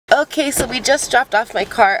Okay, so we just dropped off my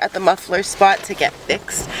car at the muffler spot to get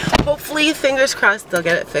fixed. Hopefully, fingers crossed, they'll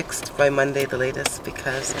get it fixed by Monday the latest,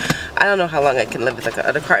 because I don't know how long I can live with like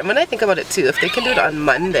another car. And when I think about it too, if they can do it on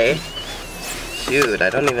Monday, shoot, I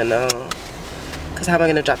don't even know. Because how am I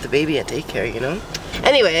going to drop the baby at daycare, you know?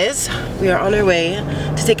 Anyways, we are on our way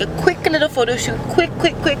to take a quick little photo shoot, quick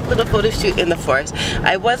little photo shoot in the forest.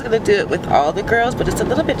 I was going to do it with all the girls, but it's a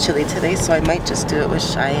little bit chilly today, so I might just do it with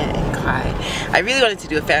Shia and Kai. I really wanted to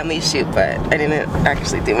do a family shoot, but I didn't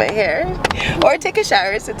actually do my hair or take a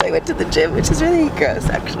shower since I went to the gym, which is really gross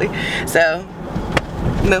actually. So,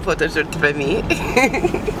 no photo shoot for me.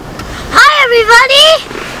 Hi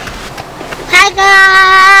everybody! Hi guys!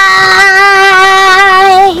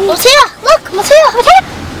 Mataya! Look! Mataya!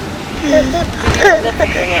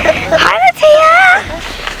 Hi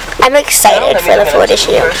Mataya! I'm excited for the photo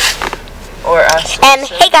shoot. Or us. And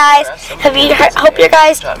hey guys, hope your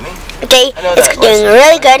guys' day is doing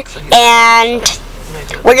really good, and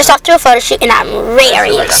we're just off to a photo shoot and I'm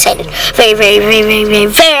very excited.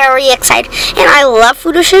 Very excited. And I love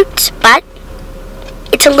photo shoots, but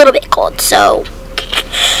it's a little bit cold, so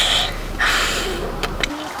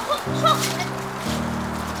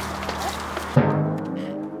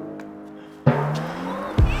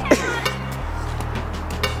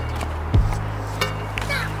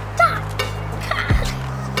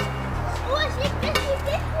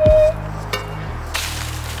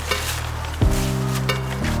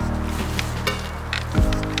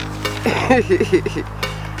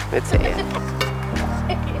Mataya,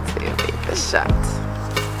 take the shot.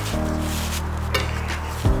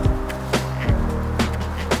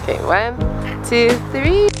 Okay, 1, 2,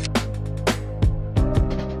 3.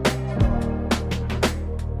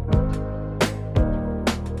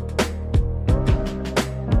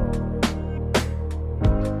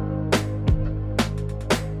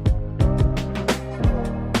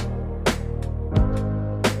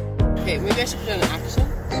 Okay, maybe I should put an action.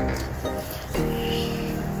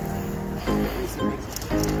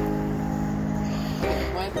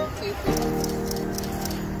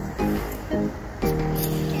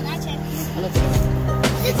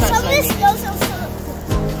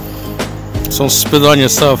 Don't spit on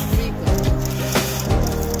yourself.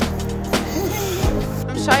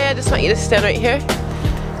 Shia, I just want you to stand right here.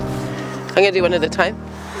 I'm gonna do one at a time.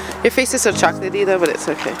 Your face is so chocolatey though, but it's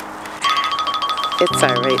okay. It's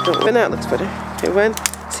alright. Don't win out, looks better. Okay, 1,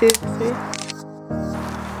 2, 3.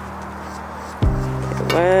 Okay,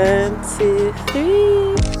 1, 2, 3.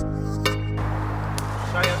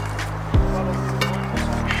 Shia,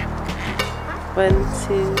 1,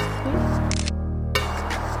 2, 3.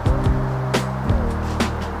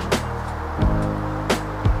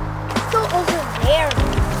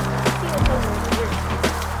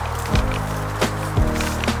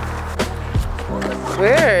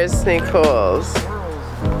 Where's snake holes?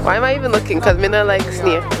 Why am I even looking? Because Mina likes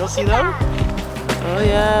snake. you'll see them? Oh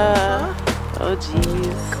yeah. Oh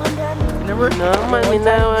jeez. Never. No, mommy,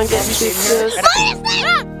 now I want to get too close.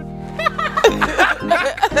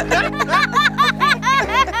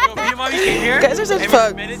 Guys are such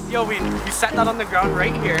fucks. Yo, we sat down on the ground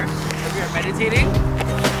right here and we were meditating.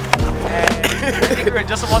 And I think we were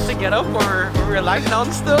just about to get up, or we were lying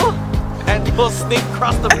down still. And the snake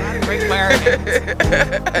crossed the path right by our hands.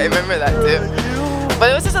 I remember that too. But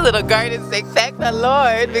it was just a little garden snake, thank the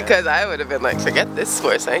Lord, because I would have been like, forget this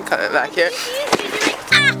horse, I ain't coming back here.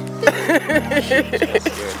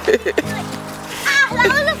 That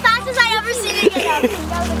was the fastest I ever seen it get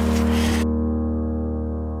up.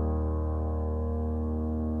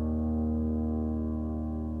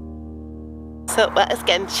 So, well, it's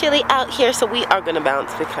getting chilly out here, so we are gonna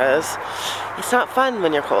bounce because it's not fun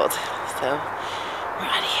when you're cold. So, we're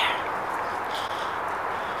out of here.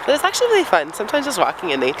 But it's actually really fun. Sometimes just walking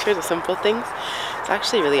in nature, the simple things, it's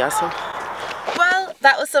actually really awesome. Well,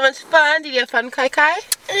 that was so much fun. Did you have fun, Kai Kai?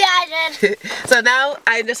 Yeah, I did. So now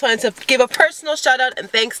I just wanted to give a personal shout out and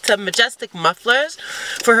thanks to Majestic Mufflers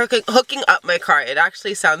for hooking up my car. It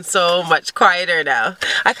actually sounds so much quieter now.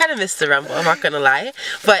 I kind of miss the rumble, I'm not gonna lie,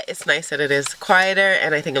 but it's nice that it is quieter,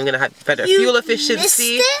 and I think I'm gonna have better fuel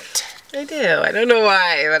efficiency. Missed it? I do. I don't know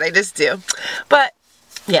why, but I just do. But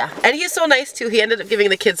yeah, and he's so nice too. He ended up giving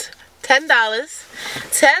the kids $10,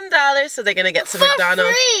 so they're gonna get some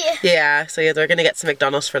McDonald's. Free. Yeah, so yeah, they're gonna get some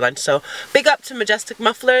McDonald's for lunch. So big up to Majestic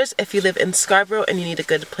Mufflers. If you live in Scarborough and you need a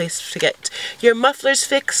good place to get your mufflers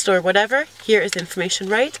fixed or whatever, here is the information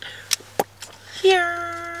right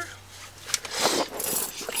here.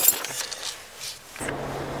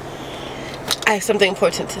 I have something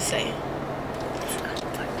important to say.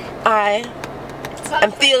 I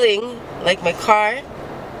am feeling like my car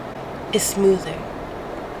is smoother.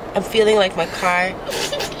 I'm feeling like my car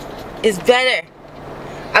is better.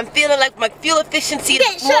 I'm feeling like my fuel efficiency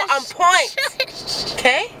is more on point.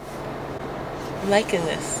 Okay? I'm liking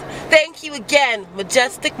this. Thank you again,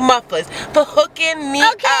 Majestic Mufflers, for hooking me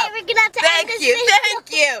up. Okay, we're gonna have to end this video.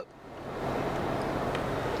 Thank you.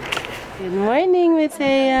 Good morning,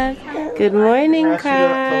 Mataya. Good morning,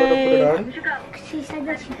 Kai.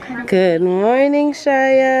 Good morning,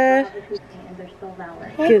 Shia.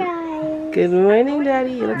 Hey guys. Good morning,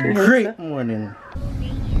 Daddy. You're looking Great handsome. morning.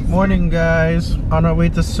 Morning, guys. On our way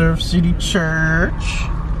to Surf City Church.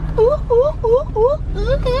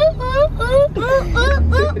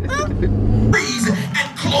 And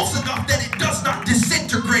close enough that it does not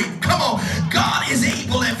disintegrate. Come on, God is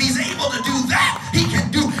able. If He's able to do that, He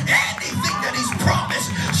can do anything that He's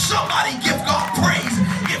promised. Somebody give God praise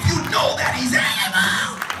if you know that He's able.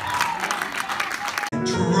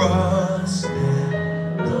 Trust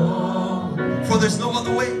and know, for there's no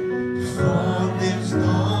other way. For there's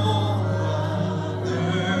no other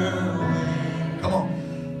way. Come on.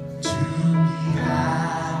 To be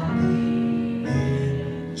happy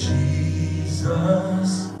in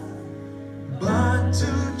Jesus, but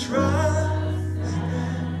to trust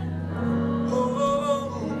and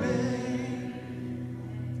obey.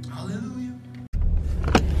 Hallelujah.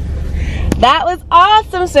 That was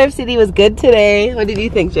awesome. Surf City was good today. What did you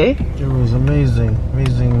think, Jay? It was amazing.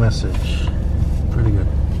 Amazing message. Pretty good.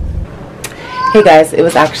 Hey guys, it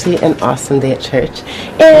was actually an awesome day at church,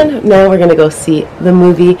 and now we're gonna go see the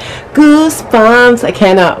movie Goosebumps. I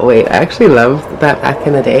cannot wait. I actually loved that back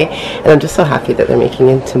in the day, and I'm just so happy that they're making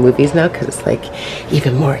it into movies now because it's like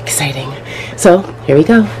even more exciting. So here we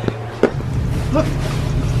go.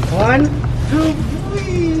 1, 2,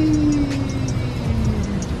 3.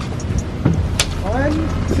 1,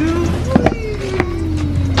 2, 3.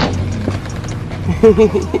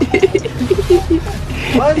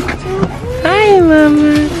 1, 2, 3. Hi,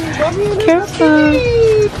 Mama. Careful.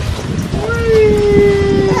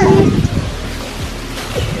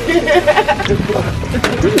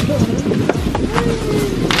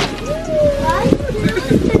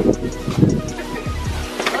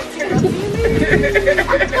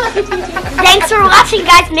 Thanks for watching,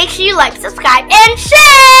 guys. Make sure you like, subscribe, and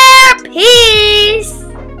share. Peace.